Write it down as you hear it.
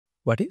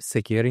What if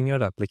securing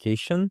your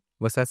application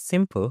was as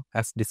simple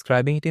as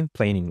describing it in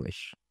plain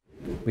English?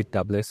 With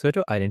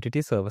WSO2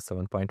 Identity Server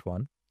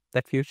 7.1,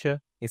 that future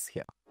is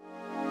here.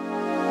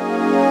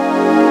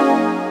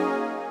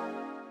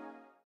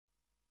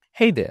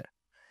 Hey there!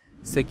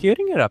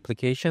 Securing your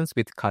applications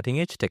with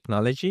cutting-edge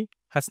technology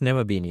has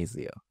never been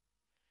easier.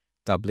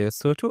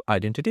 WSO2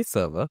 Identity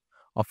Server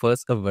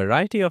offers a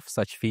variety of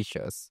such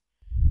features: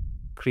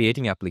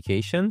 creating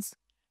applications,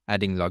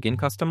 adding login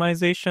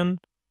customization,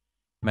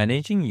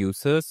 managing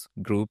users,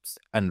 groups,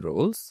 and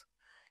roles,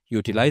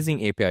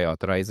 utilizing API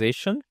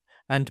authorization,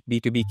 and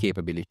B2B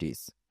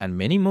capabilities, and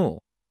many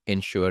more,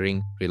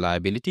 ensuring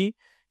reliability,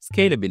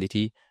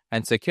 scalability,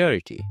 and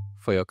security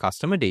for your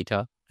customer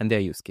data and their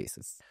use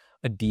cases.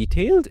 A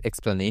detailed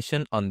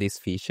explanation on these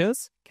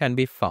features can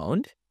be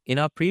found in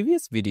our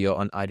previous video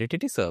on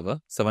Identity Server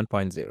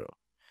 7.0.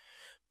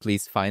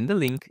 Please find the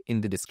link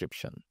in the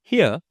description.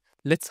 Here,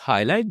 let's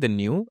highlight the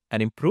new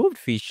and improved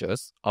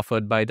features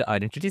offered by the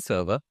Identity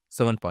Server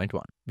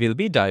 7.1. We'll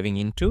be diving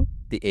into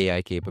the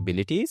AI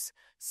capabilities,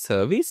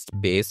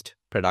 service-based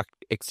product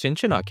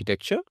extension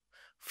architecture,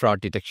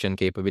 fraud detection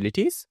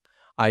capabilities,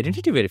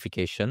 identity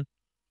verification,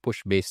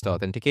 push-based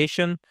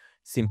authentication,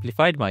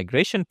 simplified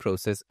migration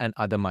process, and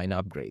other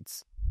minor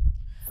upgrades.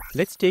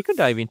 Let's take a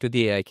dive into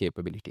the AI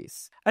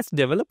capabilities. As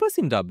developers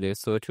in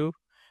WSO2,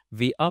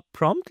 we are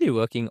promptly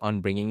working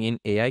on bringing in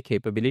AI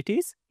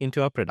capabilities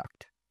into our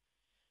product.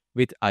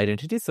 With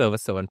Identity Server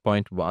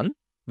 7.1,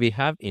 we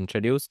have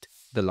introduced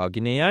the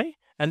Login AI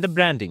and the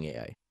Branding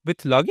AI.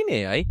 With Login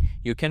AI,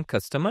 you can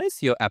customize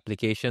your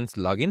application's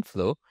login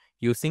flow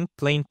using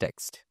plain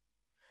text.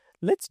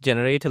 Let's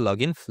generate a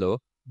login flow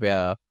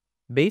where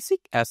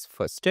basic as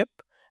first step,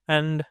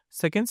 and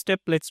second step,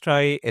 let's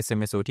try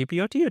SMS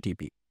OTP or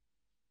TOTP.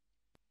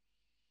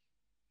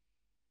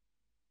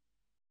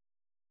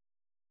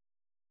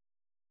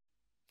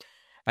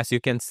 As you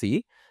can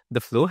see,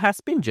 the flow has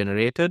been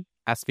generated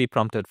as we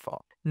prompted for.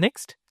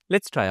 Next,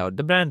 let's try out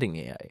the Branding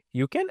AI.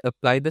 You can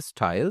apply the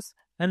styles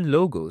and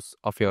logos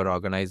of your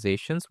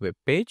organization's web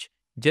page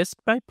just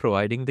by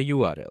providing the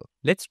URL.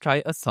 Let's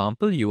try a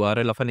sample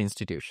URL of an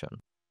institution.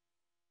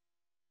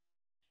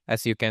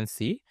 As you can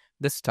see,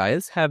 the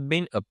styles have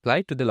been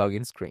applied to the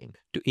login screen.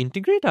 To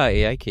integrate our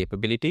AI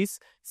capabilities,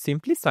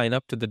 simply sign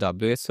up to the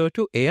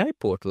WSO2 AI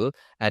portal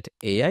at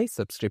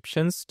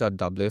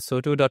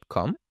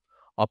aisubscriptions.wso2.com.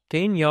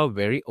 Obtain your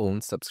very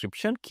own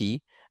subscription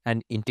key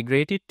and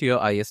integrate it to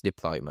your IS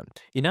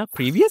deployment. In our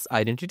previous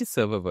Identity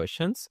Server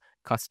versions,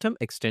 custom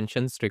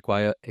extensions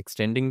require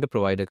extending the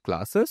provided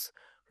classes,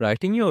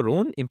 writing your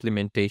own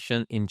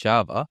implementation in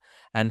Java,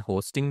 and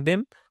hosting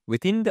them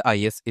within the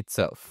IS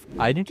itself.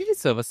 Identity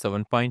Server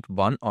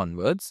 7.1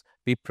 onwards,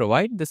 we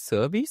provide the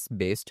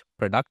service-based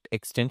product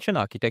extension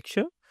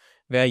architecture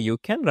where you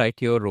can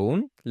write your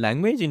own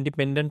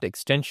language-independent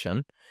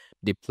extension,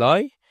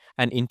 deploy,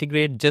 and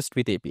integrate just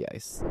with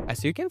APIs.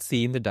 As you can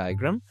see in the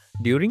diagram,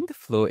 during the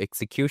flow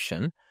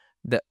execution,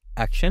 the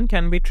action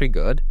can be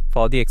triggered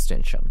for the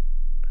extension.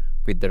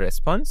 With the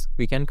response,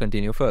 we can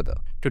continue further.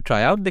 To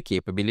try out the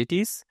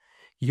capabilities,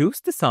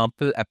 use the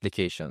sample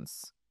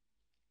applications.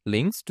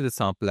 Links to the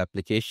sample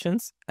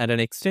applications and an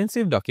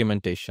extensive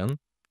documentation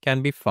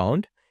can be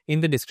found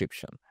in the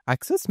description.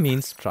 Access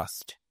means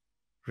trust.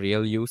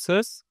 Real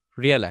users,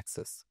 real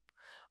access.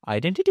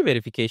 Identity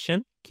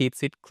verification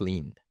keeps it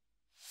clean.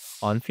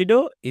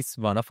 Onfido is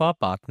one of our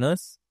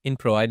partners in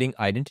providing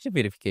identity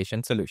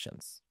verification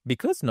solutions.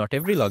 Because not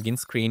every login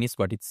screen is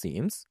what it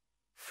seems,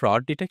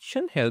 fraud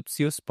detection helps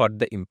you spot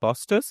the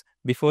imposters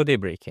before they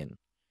break in.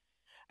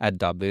 At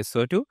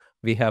WSO2,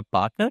 we have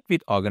partnered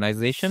with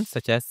organizations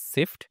such as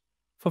SIFT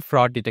for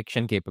fraud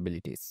detection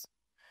capabilities.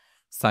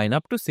 Sign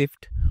up to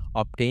SIFT,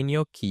 obtain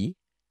your key,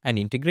 and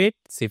integrate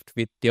SIFT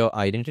with your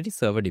Identity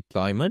Server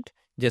deployment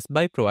just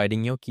by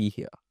providing your key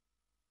here.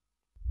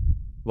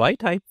 Why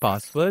type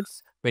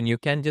passwords when you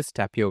can just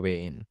tap your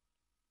way in?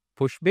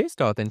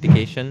 Push-based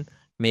authentication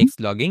makes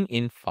logging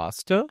in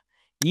faster,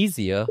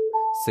 easier,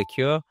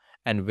 secure,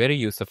 and very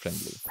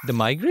user-friendly. The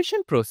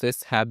migration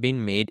process has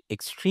been made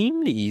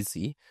extremely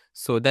easy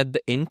so that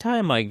the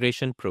entire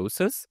migration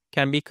process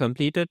can be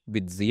completed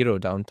with zero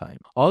downtime.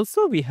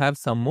 Also, we have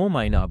some more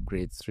minor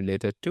upgrades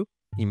related to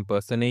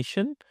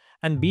impersonation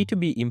and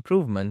B2B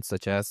improvements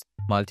such as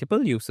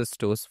multiple user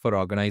stores for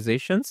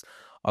organizations,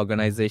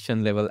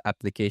 organization-level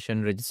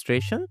application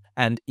registration,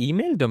 and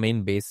email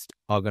domain-based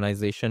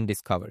organization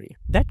discovery.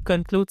 That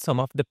concludes some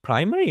of the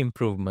primary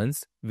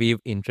improvements we've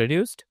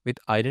introduced with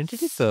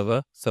Identity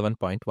Server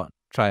 7.1.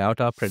 Try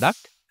out our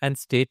product and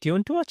stay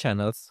tuned to our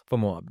channels for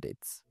more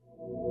updates.